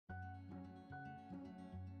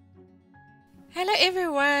Hello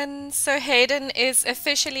everyone! So Hayden is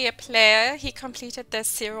officially a player. He completed the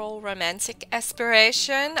serial romantic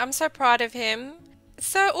aspiration. I'm so proud of him.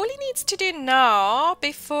 So all he needs to do now,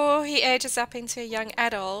 before he ages up into a young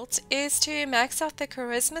adult, is to max out the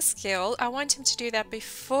charisma skill. I want him to do that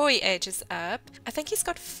before he ages up. I think he's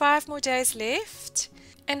got 5 more days left.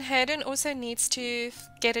 And Hayden also needs to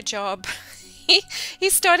get a job.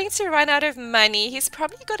 He's starting to run out of money. He's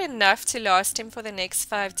probably got enough to last him for the next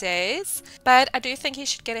 5 days. But I do think he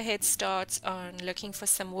should get a head start on looking for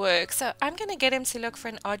some work. So I'm going to get him to look for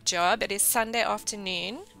an odd job. It is Sunday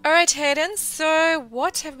afternoon. Alright, Hayden, so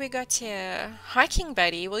what have we got here? Hiking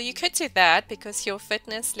buddy. Well, you could do that because your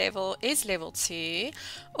fitness level is level 2.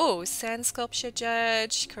 Oh, sand sculpture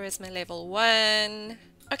judge, charisma level 1.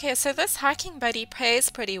 Okay, so this hiking buddy pays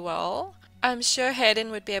pretty well. I'm sure Hayden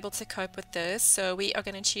would be able to cope with this, so we are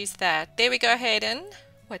going to choose that. There we go, Hayden.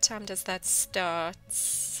 What time does that start?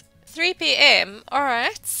 3 p.m.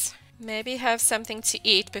 Alright. Maybe have something to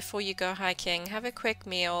eat before you go hiking. Have a quick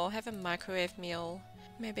meal. Have a microwave meal.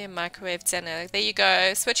 Maybe a microwave dinner. There you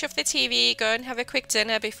go. Switch off the TV. Go and have a quick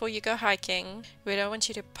dinner before you go hiking. We don't want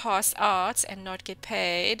you to pass out and not get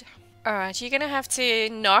paid. Alright, you're going to have to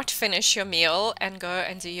not finish your meal and go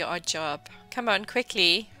and do your odd job. Come on,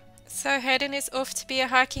 quickly. So Hayden is off to be a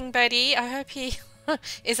hiking buddy. I hope he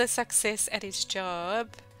is a success at his job.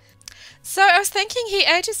 So I was thinking he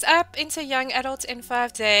ages up into young adult in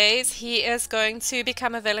 5 days. He is going to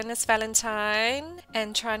become a villainous Valentine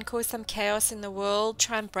and try and cause some chaos in the world,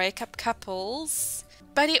 try and break up couples.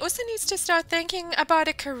 But he also needs to start thinking about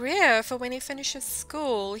a career for when he finishes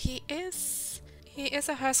school. He is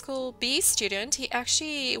a high school B student. He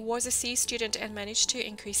actually was a C student and managed to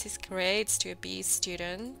increase his grades to a B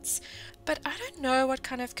student. But I don't know what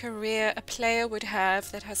kind of career a player would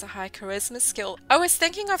have that has a high charisma skill. I was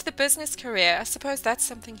thinking of the business career. I suppose that's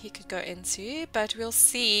something he could go into, but we'll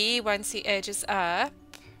see once he ages up.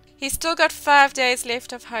 He's still got 5 days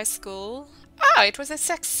left of high school. Oh, it was a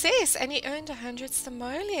success and he earned 100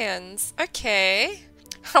 simoleons. Okay.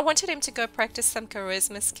 I wanted him to go practice some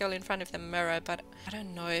charisma skill in front of the mirror, but I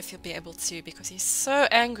don't know if he'll be able to because he's so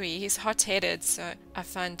angry. He's hot-headed, so I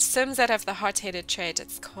find Sims that have the hot-headed trait,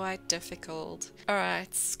 it's quite difficult.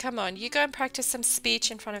 Alright, come on, you go and practice some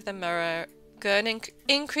speech in front of the mirror. Go and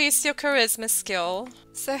increase your charisma skill.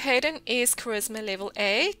 So Hayden is charisma level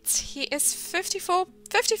 8. He is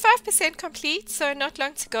 55% complete, so not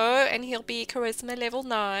long to go, and he'll be charisma level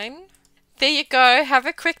 9. There you go, have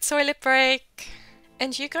a quick toilet break.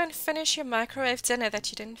 And you go and finish your microwave dinner that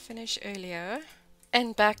you didn't finish earlier.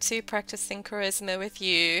 And back to practicing charisma with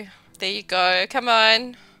you. There you go. Come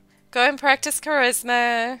on. Go and practice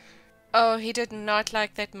charisma. Oh, he did not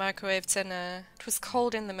like that microwave dinner. It was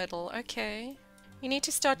cold in the middle. Okay. You need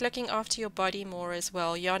to start looking after your body more as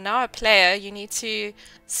well. You're now a player. You need to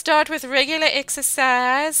start with regular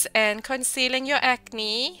exercise and concealing your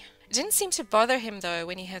acne. It didn't seem to bother him though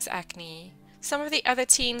when he has acne. Some of the other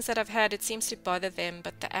teens that I've had, it seems to bother them,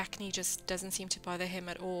 but the acne just doesn't seem to bother him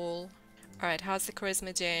at all. Alright, how's the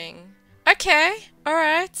charisma doing? Okay,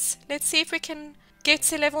 alright. Let's see if we can get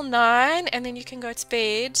to level 9 and then you can go to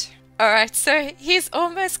bed. Alright, so he's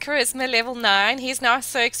almost charisma level 9. He's now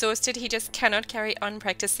so exhausted he just cannot carry on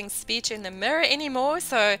practicing speech in the mirror anymore,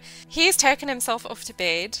 so he's taken himself off to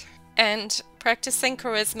bed. And practicing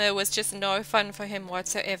charisma was just no fun for him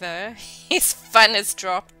whatsoever. His fun has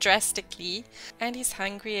dropped drastically. And he's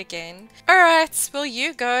hungry again. Alright, will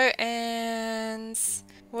you go and...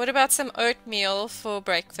 what about some oatmeal for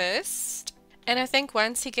breakfast? And I think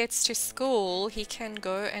once he gets to school, he can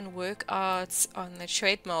go and work out on the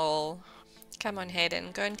treadmill. Come on,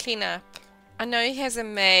 Hayden, go and clean up. I know he has a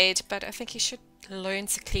maid, but I think he should learn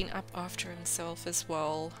to clean up after himself as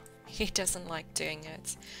well. He doesn't like doing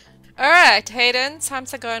it. Alright, Hayden, time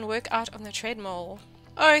to go and work out on the treadmill.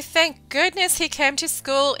 Oh, thank goodness he came to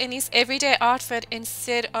school in his everyday outfit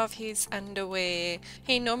instead of his underwear.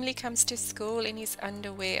 He normally comes to school in his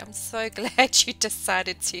underwear. I'm so glad you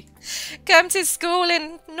decided to come to school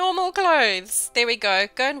in normal clothes. There we go.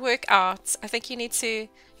 Go and work out. I think you need to...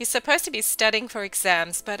 he's supposed to be studying for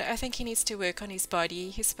exams, but I think he needs to work on his body.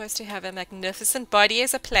 He's supposed to have a magnificent body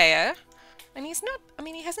as a player. And he's not, I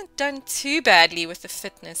mean, he hasn't done too badly with the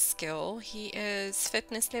fitness skill. He is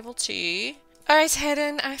fitness level 2. Alright,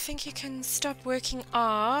 Hayden, I think you can stop working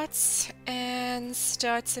out and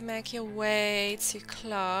start to make your way to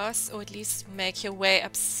class, or at least make your way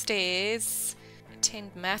upstairs.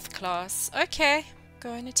 Attend math class. Okay,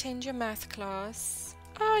 go and attend your math class.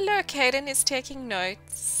 Oh, look, Hayden is taking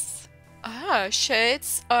notes. Ah,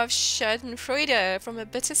 shades of Schadenfreude from a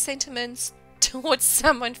bitter sentiment towards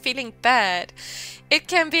someone feeling bad. It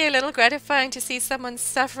can be a little gratifying to see someone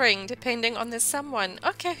suffering depending on the someone.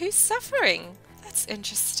 Okay, who's suffering? That's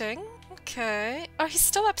interesting. Okay. Oh, he's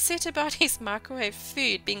still upset about his microwave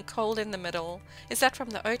food being cold in the middle. Is that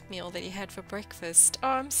from the oatmeal that he had for breakfast? Oh,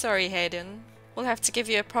 I'm sorry, Hayden. We'll have to give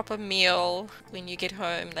you a proper meal when you get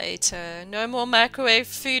home later. No more microwave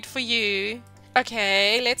food for you.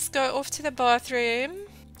 Okay, let's go off to the bathroom.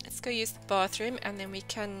 Let's go use the bathroom and then we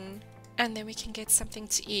can get something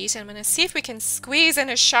to eat. I'm gonna see if we can squeeze in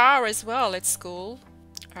a shower as well at school.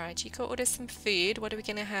 Alright, you go order some food. What are we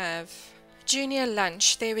gonna have? Junior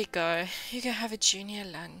lunch. There we go. You can have a junior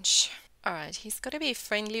lunch. Alright, he's got to be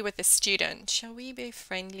friendly with the student. Shall we be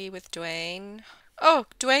friendly with Dwayne? Oh,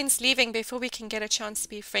 Dwayne's leaving before we can get a chance to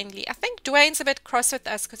be friendly. I think Dwayne's a bit cross with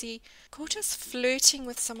us because he caught us flirting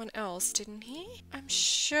with someone else, didn't he? I'm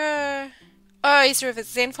sure. Oh, he's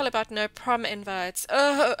resentful about no prom invites.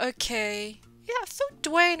 Oh, okay. Yeah, I thought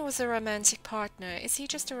Dwayne was a romantic partner. Is he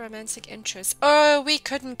just a romantic interest? Oh, we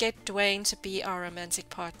couldn't get Dwayne to be our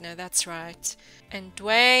romantic partner. That's right. And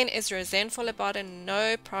Dwayne is resentful about a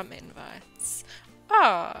no prom invites.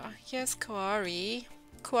 Ah, here's Kawari.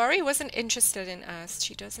 Kawari wasn't interested in us.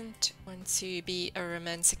 She doesn't want to be a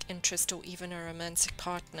romantic interest or even a romantic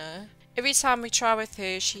partner. Every time we try with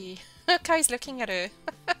her, she... Okay, he's looking at her.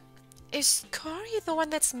 Is Kawari the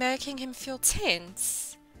one that's making him feel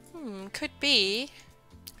tense? Could be.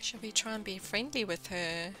 Shall we try and be friendly with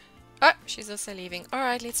her? Oh, she's also leaving.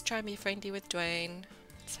 Alright, let's try and be friendly with Dwayne.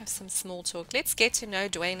 Let's have some small talk. Let's get to know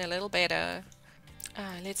Dwayne a little better.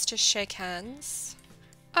 Let's just shake hands.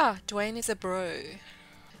 Dwayne is a bro.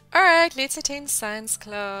 Alright, let's attend science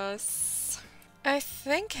class. I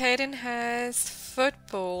think Hayden has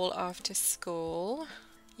football after school.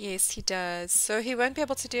 Yes, he does. So he won't be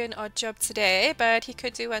able to do an odd job today, but he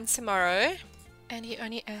could do one tomorrow. And he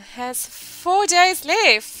only has 4 days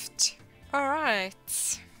left.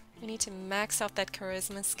 Alright. We need to max out that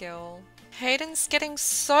charisma skill. Hayden's getting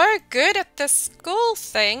so good at this school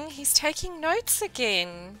thing. He's taking notes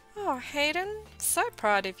again. Oh, Hayden, so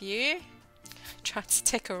proud of you. Tried to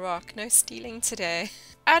take a rock. No stealing today.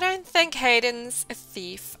 I don't think Hayden's a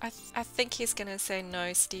thief. I think he's gonna say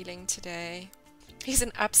no stealing today. He's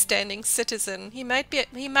an upstanding citizen. He might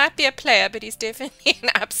be a player, but he's definitely an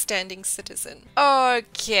upstanding citizen.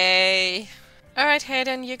 Okay. Alright,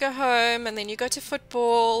 Hayden, you go home and then you go to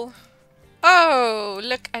football. Oh,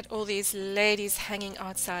 look at all these ladies hanging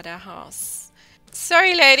outside our house.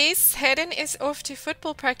 Sorry, ladies. Hayden is off to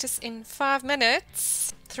football practice in 5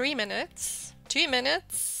 minutes. 3 minutes. 2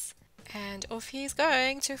 minutes. And off he's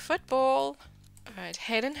going to football. Alright,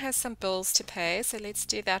 Hayden has some bills to pay, so let's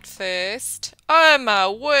do that first. Oh my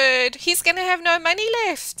word, he's gonna have no money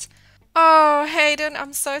left. Oh, Hayden,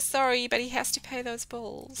 I'm so sorry, but he has to pay those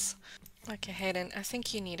bills. Okay, Hayden, I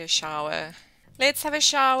think you need a shower. Let's have a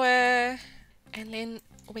shower, and then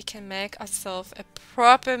we can make ourselves a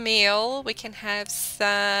proper meal. We can have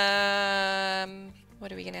some...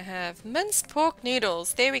 What are we gonna have? Minced pork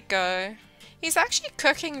noodles, there we go. He's actually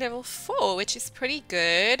cooking level 4, which is pretty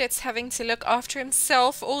good. It's having to look after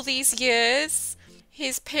himself all these years.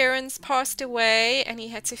 His parents passed away and he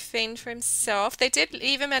had to fend for himself. They did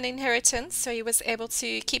leave him an inheritance, so he was able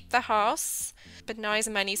to keep the house. But now his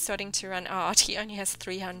money's starting to run out. He only has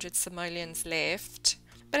 300 simoleons left.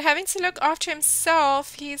 But having to look after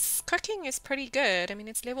himself, his cooking is pretty good. I mean,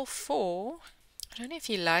 it's level 4. I don't know if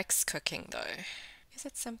he likes cooking, though. Is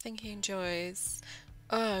it something he enjoys?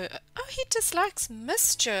 Oh, he dislikes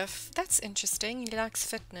mischief. That's interesting. He likes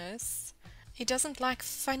fitness. He doesn't like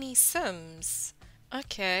funny Sims.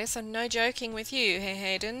 Okay, so no joking with you, hey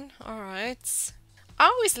Hayden. Alright.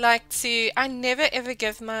 I never ever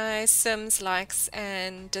give my Sims likes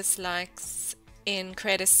and dislikes in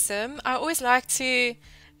Create a Sim. I always like to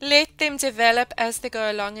let them develop as they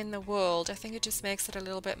go along in the world. I think it just makes it a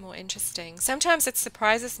little bit more interesting. Sometimes it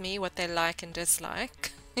surprises me what they like and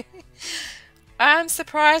dislike. I'm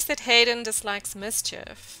surprised that Hayden dislikes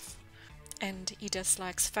mischief. And he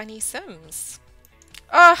dislikes funny Sims.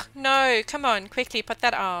 Oh, no. Come on. Quickly, put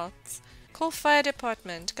that out. Call fire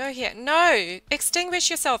department. Go here. No. Extinguish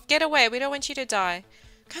yourself. Get away. We don't want you to die.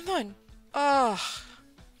 Come on. Oh,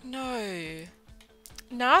 no.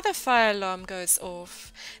 Now the fire alarm goes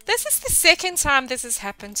off. This is the second time this has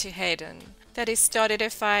happened to Hayden. That he started a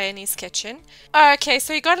fire in his kitchen. Oh, okay,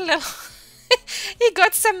 so he got a little... He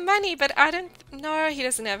got some money, but I don't know. He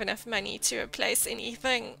doesn't have enough money to replace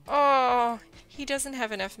anything. Oh, he doesn't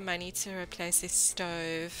have enough money to replace his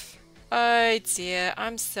stove. Oh dear,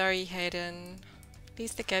 I'm sorry, Hayden. At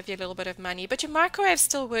least they gave you a little bit of money, but your microwave's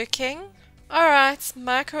still working. Alright,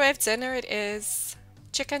 microwave dinner it is.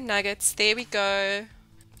 Chicken nuggets. There we go.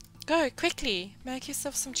 Go, quickly. Make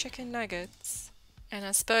yourself some chicken nuggets. And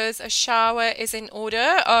I suppose a shower is in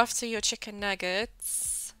order after your chicken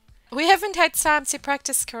nuggets. We haven't had time to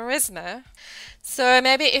practice charisma. So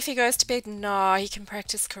maybe if he goes to bed now, he can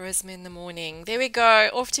practice charisma in the morning. There we go.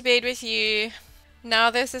 Off to bed with you.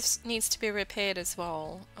 Now needs to be repaired as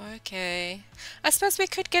well. Okay. I suppose we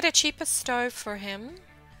could get a cheaper stove for him.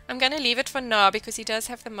 I'm going to leave it for now because he does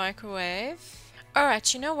have the microwave.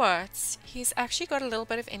 Alright, you know what? He's actually got a little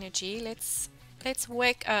bit of energy. Let's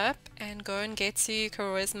wake up and go and get to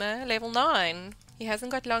charisma level 9. He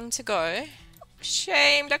hasn't got long to go.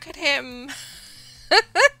 Shame, look at him.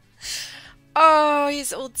 Oh,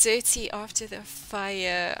 he's all dirty after the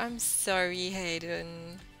fire. I'm sorry,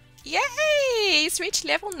 Hayden. Yay! He's reached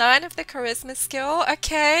level 9 of the charisma skill.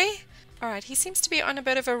 Okay. Alright, he seems to be on a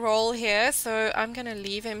bit of a roll here, so I'm going to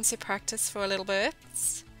leave him to practice for a little bit.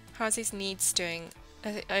 How's his needs doing?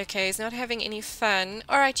 Okay, he's not having any fun.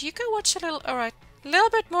 Alright, you go watch a little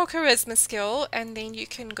bit more charisma skill, and then you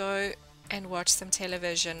can go and watch some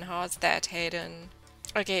television. How's that, Hayden?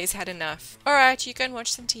 Okay, he's had enough. Alright, you go and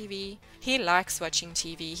watch some TV. He likes watching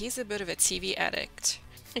TV. He's a bit of a TV addict.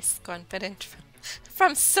 He's confident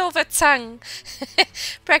from Silver Tongue.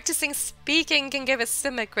 Practicing speaking can give us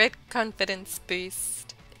a great confidence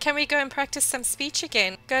boost. Can we go and practice some speech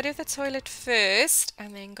again? Go to the toilet first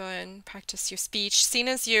and then go and practice your speech, seeing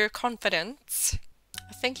as you're confident.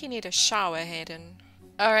 I think you need a shower, Hayden.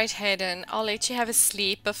 Alright, Hayden, I'll let you have a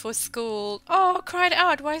sleep before school. Oh, cried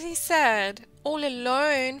out. Why is he sad? All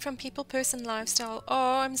alone from People Person Lifestyle.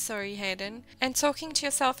 Oh, I'm sorry, Hayden. And talking to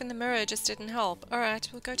yourself in the mirror just didn't help. Alright,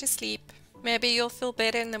 we'll go to sleep. Maybe you'll feel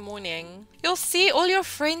better in the morning. You'll see all your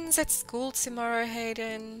friends at school tomorrow,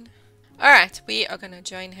 Hayden. Alright, we are going to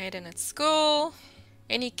join Hayden at school.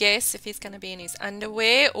 Any guess if he's going to be in his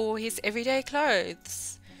underwear or his everyday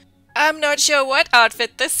clothes? I'm not sure what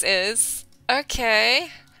outfit this is. Okay.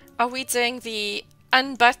 Are we doing the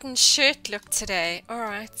unbuttoned shirt look today?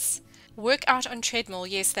 Alright. Work out on treadmill.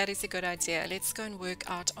 Yes, that is a good idea. Let's go and work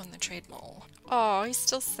out on the treadmill. Oh, he's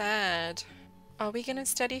still sad. Are we going to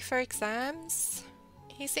study for exams?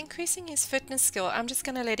 He's increasing his fitness skill. I'm just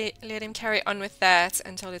going to let him carry on with that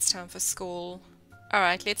until it's time for school.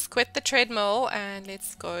 Alright, let's quit the treadmill and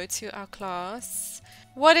let's go to our class.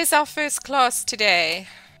 What is our first class today?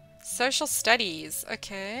 Social studies.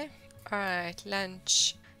 Okay. Alright,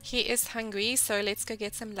 lunch. He is hungry, so let's go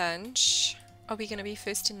get some lunch. Are we going to be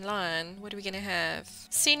first in line? What are we going to have?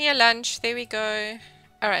 Senior lunch. There we go.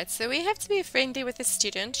 Alright, so we have to be friendly with the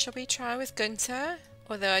student. Shall we try with Gunther?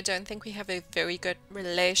 Although I don't think we have a very good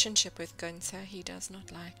relationship with Gunther. He does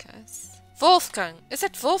not like us. Wolfgang. Is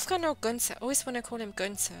it Wolfgang or Gunther? I always want to call him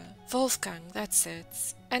Gunther. Wolfgang, that's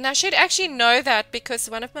it. And I should actually know that because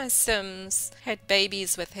one of my Sims had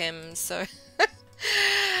babies with him, so...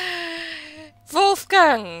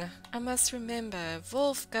 Wolfgang! I must remember.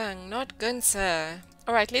 Wolfgang, not Gunther.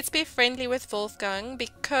 Alright, let's be friendly with Wolfgang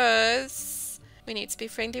because we need to be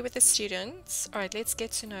friendly with the students. Alright, let's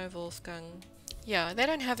get to know Wolfgang. Yeah, they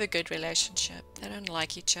don't have a good relationship. They don't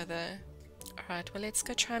like each other. Alright, well, let's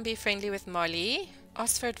go try and be friendly with Molly.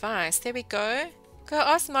 Ask for advice. There we go. Go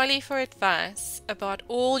ask Molly for advice about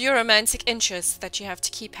all your romantic interests that you have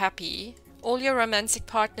to keep happy. All your romantic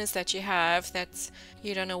partners that you have that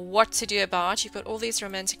you don't know what to do about. You've got all these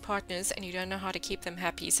romantic partners and you don't know how to keep them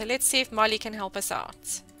happy. So let's see if Molly can help us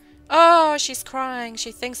out. Oh, she's crying.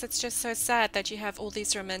 She thinks it's just so sad that you have all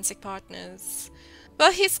these romantic partners.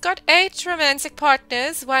 Well, he's got 8 romantic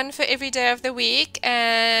partners, 1 for every day of the week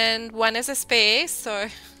and 1 as a spare, so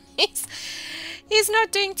he's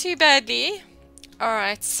not doing too badly.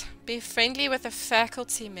 Alright, be friendly with a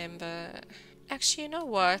faculty member. Actually, you know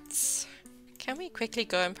what? Can we quickly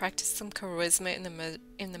go and practice some charisma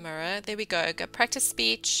in the mirror? There we go. Go practice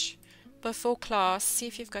speech before class. See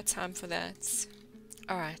if you've got time for that.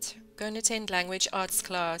 Alright, go and attend language arts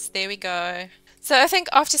class. There we go. So I think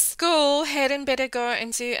after school, Hayden better go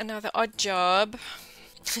and do another odd job.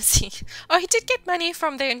 See, oh, he did get money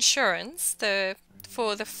from the insurance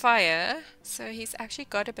for the fire, so he's actually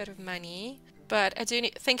got a bit of money. But I do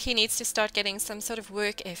think he needs to start getting some sort of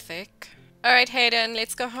work ethic. Alright, Hayden,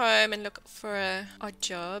 let's go home and look for a odd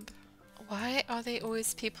job. Why are there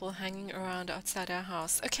always people hanging around outside our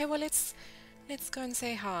house? Okay, well, let's go and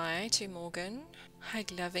say hi to Morgan. Hi,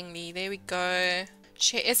 lovingly. There we go.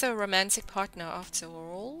 She is a romantic partner after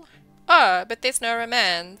all. Oh, but there's no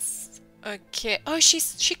romance. Okay. Oh,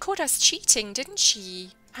 she caught us cheating, didn't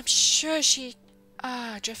she? I'm sure she...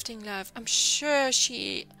 drifting love. I'm sure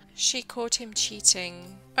she caught him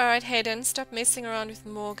cheating. Alright, Hayden, stop messing around with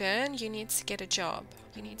Morgan. You need to get a job.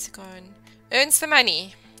 You need to go and Earn some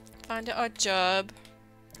money. Find an odd job.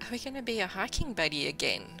 Are we gonna be a hiking buddy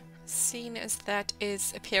again? Seeing as that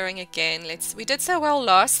is appearing again, we did so well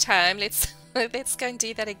last time. Let's go and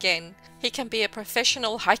do that again. He can be a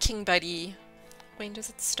professional hiking buddy. When does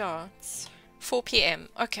it start? 4 p.m.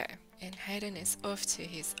 Okay. And Hayden is off to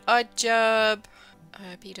his odd job. I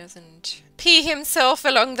hope he doesn't pee himself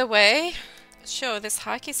along the way. Sure, this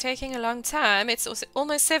hike is taking a long time. It's also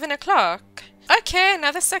almost 7 o'clock. Okay,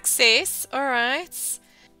 another success. Alright.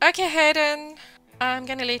 Okay, Hayden. I'm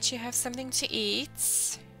gonna let you have something to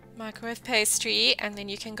eat. Microwave pastry, and then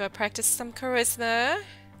you can go practice some charisma.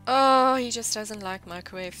 Oh, he just doesn't like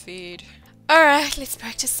microwave food. Alright, let's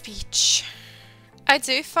practice speech. I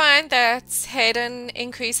do find that Hayden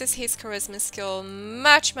increases his charisma skill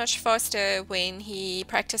much faster when he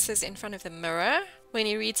practices in front of the mirror. When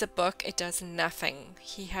he reads a book, it does nothing.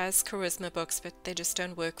 He has charisma books, but they just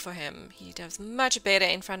don't work for him. He does much better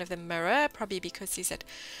in front of the mirror, probably because he's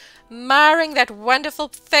admiring that wonderful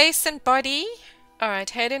face and body.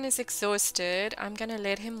 Alright, Hayden is exhausted. I'm gonna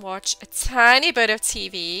let him watch a tiny bit of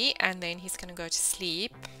TV, and then he's gonna go to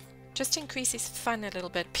sleep. Just increase his fun a little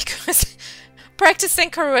bit, because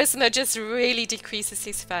practicing charisma just really decreases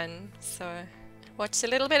his fun. So watch a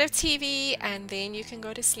little bit of TV, and then you can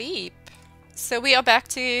go to sleep. So we are back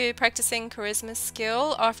to practicing charisma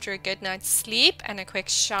skill after a good night's sleep and a quick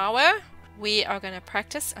shower. We are going to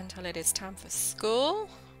practice until it is time for school.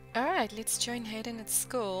 Alright, let's join Hayden at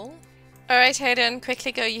school. Alright, Hayden,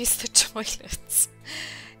 quickly go use the toilet.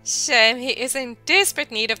 Shame, he is in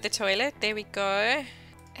desperate need of the toilet. There we go.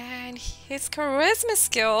 And his charisma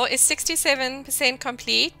skill is 67%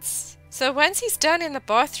 complete. So once he's done in the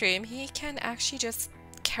bathroom, he can actually just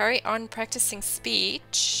carry on practicing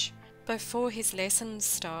speech before his lesson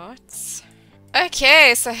starts.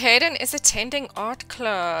 Okay, so Hayden is attending art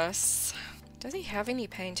class. Does he have any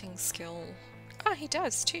painting skill? Oh, he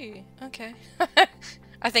does too. Okay.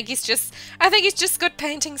 I think he's just good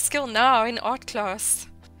painting skill now in art class.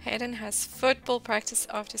 Hayden has football practice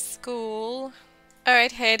after school.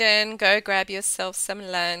 Alright, Hayden, go grab yourself some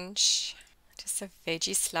lunch. Just a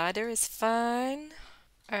veggie slider is fine.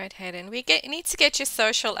 Alright, Hayden, need to get your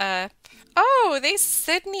social up. Oh, there's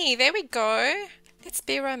Sydney. There we go. Let's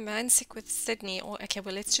be romantic with Sydney. Or okay,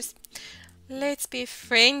 well, let's be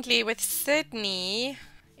friendly with Sydney.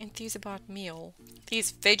 Enthuse about meal.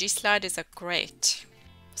 These veggie sliders are great.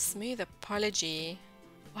 Smooth apology.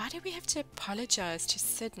 Why do we have to apologize to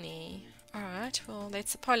Sydney? Alright, well,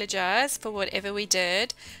 let's apologize for whatever we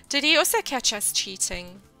did. Did he also catch us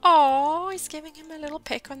cheating? Oh, he's giving him a little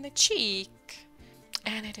peck on the cheek.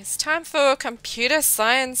 And it is time for computer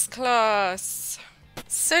science class.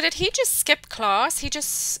 So did he just skip class? He's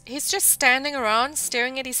just standing around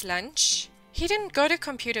staring at his lunch. He didn't go to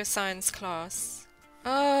computer science class.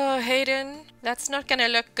 Oh, Hayden, that's not gonna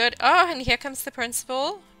look good. Oh, and here comes the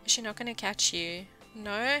principal. Is she not gonna catch you?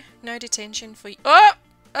 No detention for you.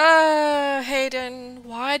 Oh, Hayden,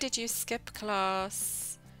 why did you skip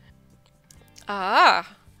class? I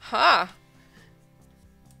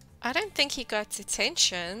don't think he got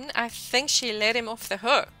detention. I think she let him off the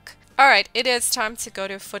hook. Alright, it is time to go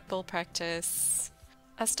to football practice.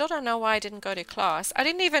 I still don't know why I didn't go to class. I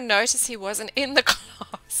didn't even notice he wasn't in the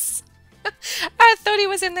class. I thought he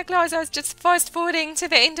was in the class. I was just fast forwarding to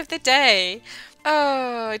the end of the day.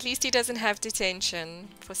 Oh, at least he doesn't have detention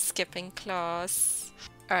for skipping class.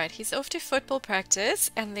 Alright, he's off to football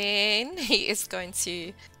practice, and then he is going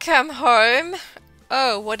to come home.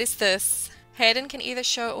 Oh, what is this? Hayden can either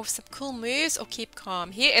show off some cool moves or keep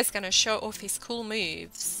calm. He is going to show off his cool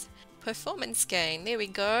moves. Performance gain. There we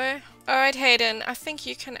go. Alright, Hayden, I think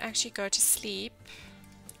you can actually go to sleep.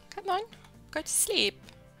 Come on, go to sleep.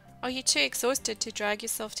 Are you too exhausted to drag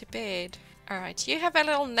yourself to bed? Alright, you have a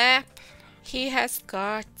little nap. He has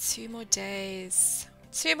got 2 more days.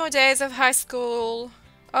 2 more days of high school.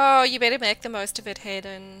 Oh, you better make the most of it,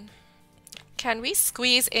 Hayden. Can we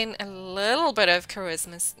squeeze in a little bit of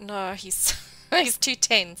charisma? No, he's too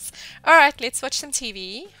tense. Alright, let's watch some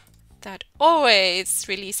TV. That always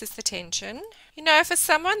releases the tension. You know, for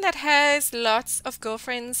someone that has lots of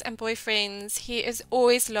girlfriends and boyfriends, he is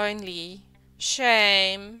always lonely.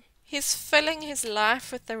 Shame. He's filling his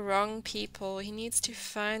life with the wrong people. He needs to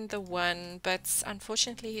find the one, but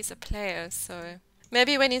unfortunately he's a player, so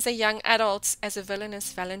maybe when he's a young adult as a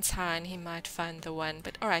villainous Valentine, he might find the one.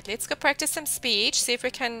 But alright, let's go practice some speech, see if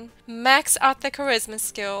we can max out the charisma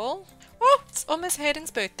skill. Oh, it's almost Hayden's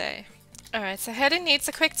birthday. Alright, so Hayden needs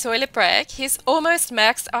a quick toilet break. He's almost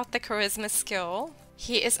maxed out the charisma skill.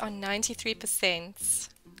 He is on 93%.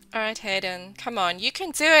 Alright, Hayden, come on, you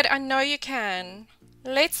can do it. I know you can.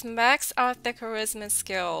 Let's max out the charisma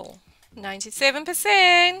skill.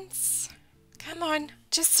 97%. Come on,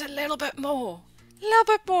 just a little bit more. A little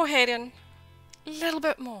bit more, Hayden. A little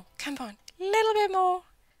bit more. Come on, a little bit more.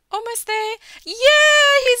 Almost there.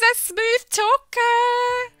 Yeah, he's a smooth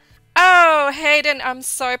talker. Oh, Hayden, I'm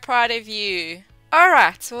so proud of you.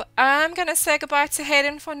 Alright, well, I'm going to say goodbye to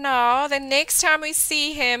Hayden for now. The next time we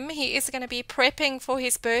see him, he is going to be prepping for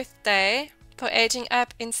his birthday, for aging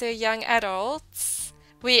up into young adults.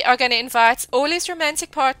 We are going to invite all his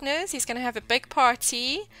romantic partners. He's going to have a big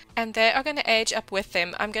party, and they are going to age up with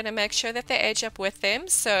him. I'm going to make sure that they age up with him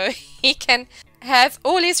so he can have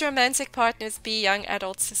all his romantic partners be young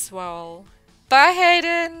adults as well. Bye,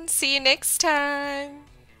 Hayden. See you next time.